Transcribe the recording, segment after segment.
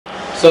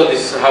So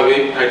this is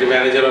Habib, IT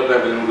manager of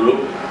Babylon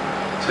Group.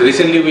 So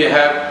recently we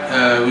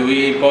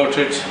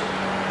imported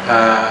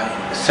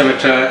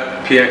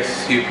Symmetra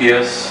PX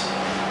UPS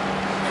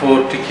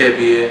 40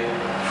 kVA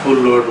full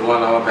load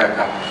 1 hour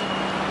backup.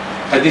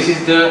 This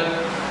is the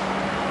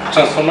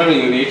transformer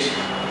unit,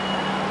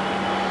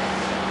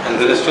 and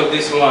the rest of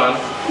this one.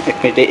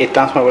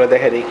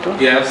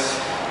 Yes.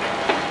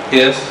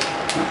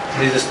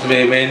 This is the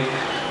main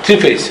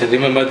three-phase.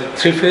 Remember the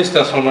three-phase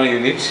transformer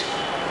unit.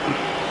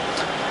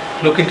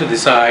 Look into the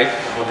side.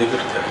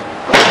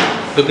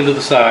 Look into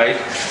the side.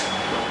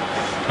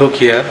 Look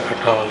here.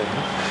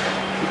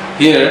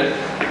 Here,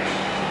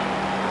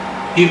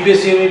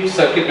 UPS unit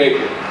circuit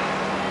breaker.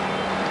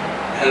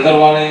 Another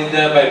one is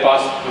the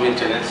bypass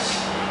maintenance.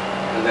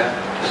 And the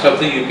rest of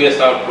the UPS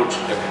output.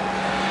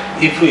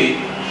 If we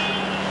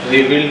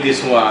rebuild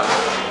this one,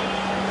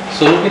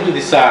 so look into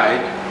the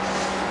side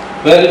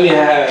where we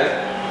have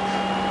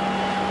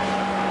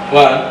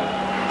one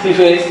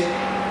three-phase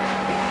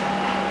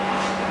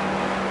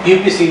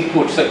UPS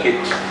input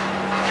circuit,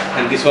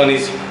 and this one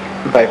is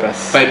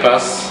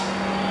bypass,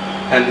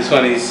 and this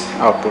one is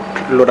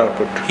load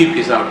output,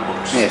 UPS output.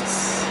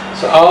 Yes.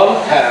 So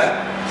all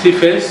have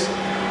three-phase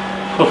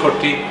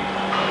 440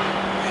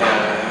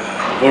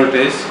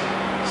 voltage,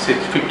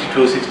 50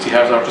 to 60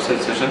 Hz auto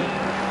sensation.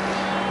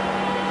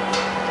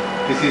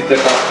 This is the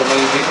transformer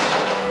unit,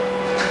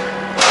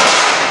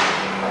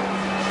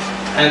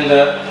 and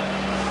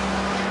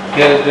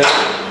here is the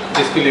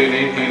display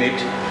unit.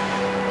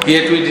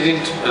 Yet we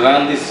didn't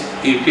run this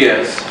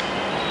UPS.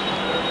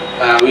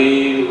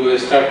 We will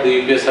start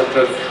the UPS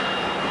after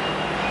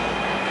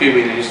few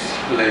minutes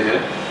later.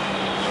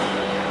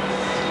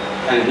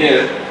 And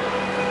here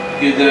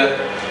is the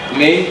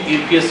main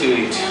UPS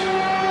unit.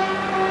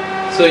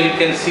 So you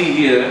can see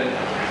here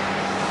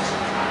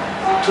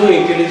two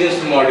intelligence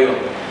module.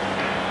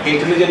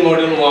 Intelligent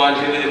module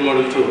 1, intelligent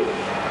module 2,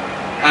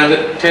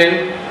 and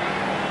 10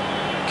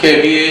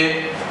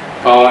 kVA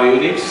power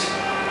units,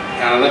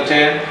 another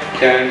 10,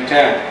 and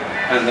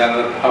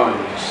another power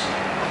units.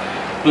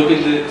 Look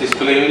at the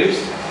display units,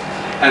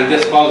 and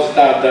this calls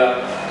the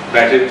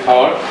battery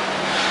power.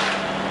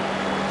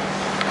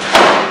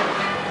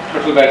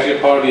 Total battery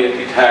power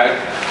it had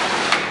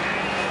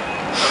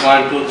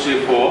 1, 2,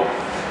 3, 4,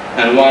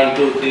 and 1,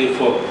 2, 3,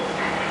 4,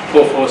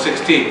 4, 4,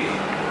 16.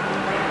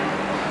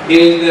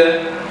 Here is the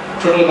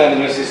total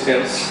management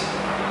systems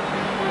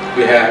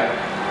we have.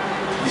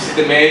 This is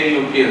the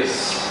main UPS,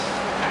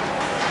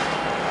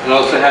 and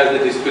also has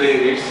the display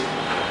units,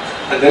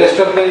 and the rest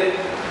of the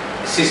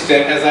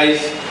system, as I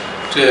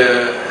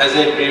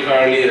briefed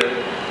earlier,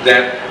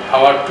 that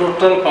our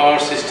total power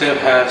system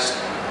has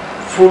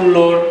full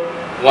load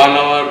 1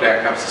 hour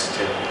backup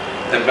system.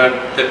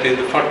 That is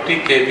the 40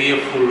 kVA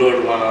full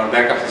load 1 hour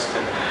backup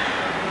system.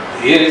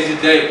 Here is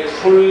the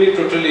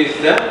totally is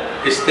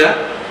the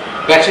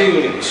battery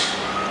unit,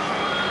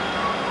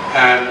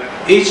 and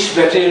each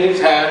battery unit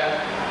has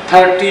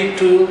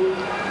 32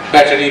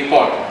 battery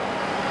port.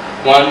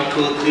 1,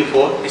 2, 3,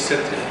 4. It's a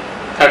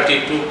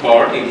 32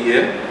 port in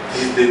here.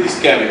 This is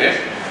this cabinet,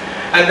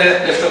 and the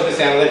rest of this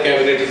another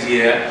cabinet is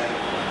here.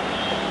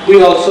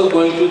 We also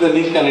going to the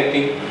link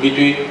connecting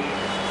between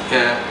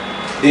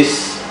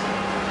this.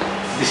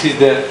 This is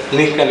the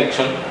link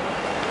connection.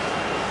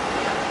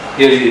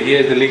 Here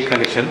is the link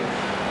connection.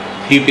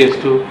 UPS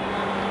to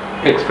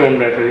external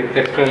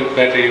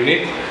battery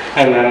unit,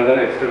 and another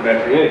external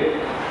battery unit.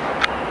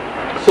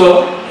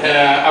 So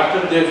after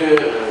that,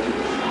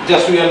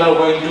 we are now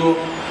going to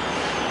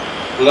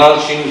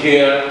launch in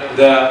here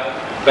the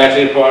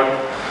battery pod.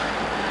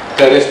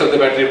 The rest of the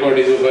battery pod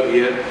is over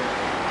here.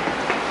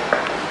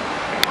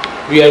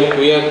 We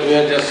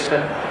are just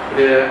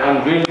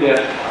unveiled the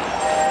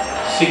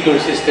secure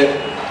system,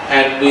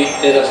 and we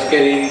are just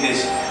carrying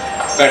this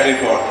battery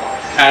pod,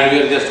 and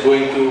we are just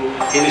going to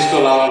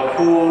install our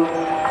full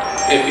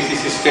APC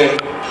system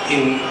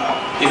in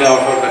our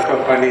for the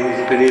company. This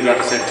is the new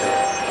data center.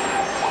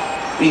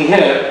 In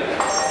here,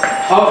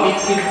 how it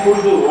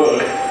could be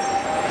work,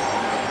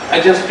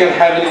 I just can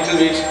have a little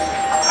bit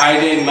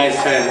idea in my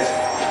sense.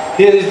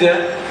 Here is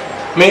the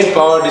main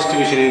power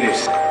distribution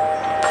units.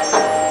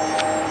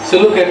 So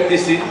look at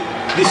this.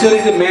 This one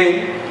is the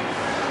main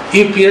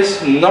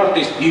UPS, not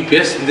this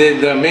UPS,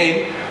 the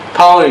main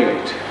power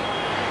unit.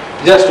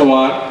 Just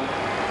one.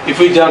 If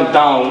we jump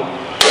down,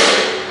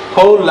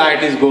 whole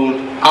light is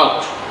going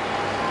out.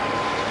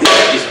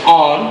 It is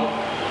on.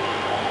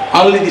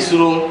 Only this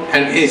room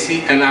and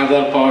AC and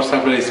other power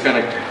supply is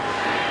connected.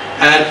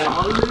 And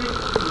only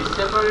we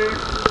separate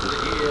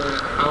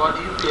our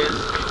UPS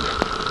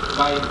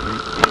by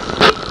this.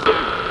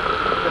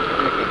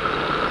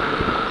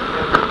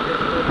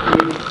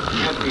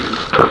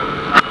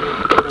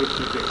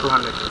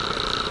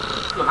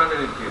 200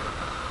 amperes.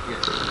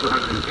 Yes,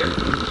 200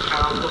 amperes. And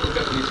also look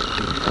at this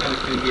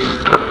connecting here.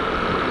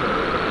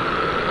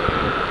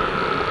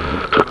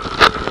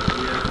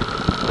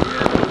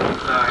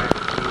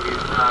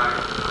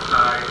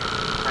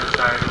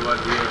 Side over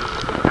here,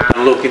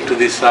 and look into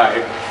this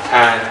side,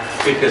 and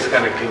it is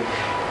connecting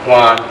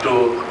 1,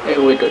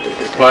 2, Wait.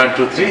 1,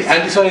 2, 3,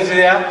 and this one is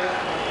the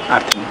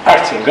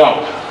Earthing.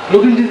 ground.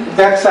 Look into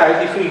that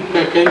side. If we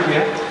came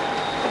here,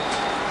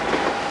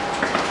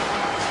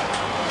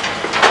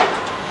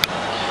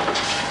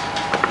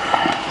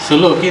 so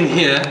look in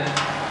here.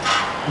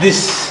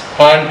 This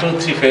 1, 2,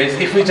 3 phase.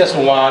 If we just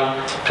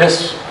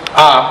press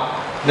up,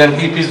 then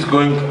it is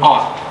going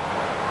on.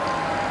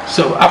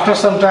 So after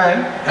some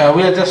time,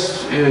 we are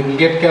just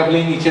get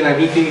cabling, each and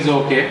everything is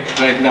okay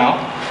right now.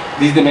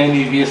 This is the main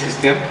UPS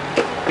system.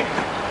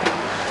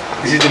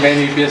 This is the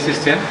main UPS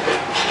system.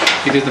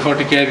 It is the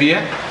 40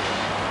 kVA.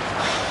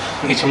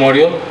 Each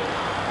module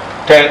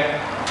 10,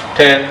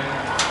 10,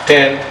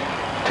 10,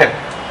 10,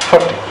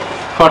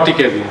 40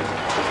 kVA.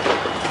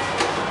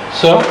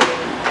 So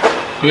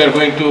we are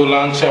going to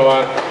launch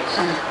our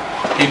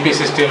UPS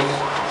system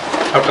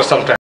after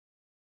some time.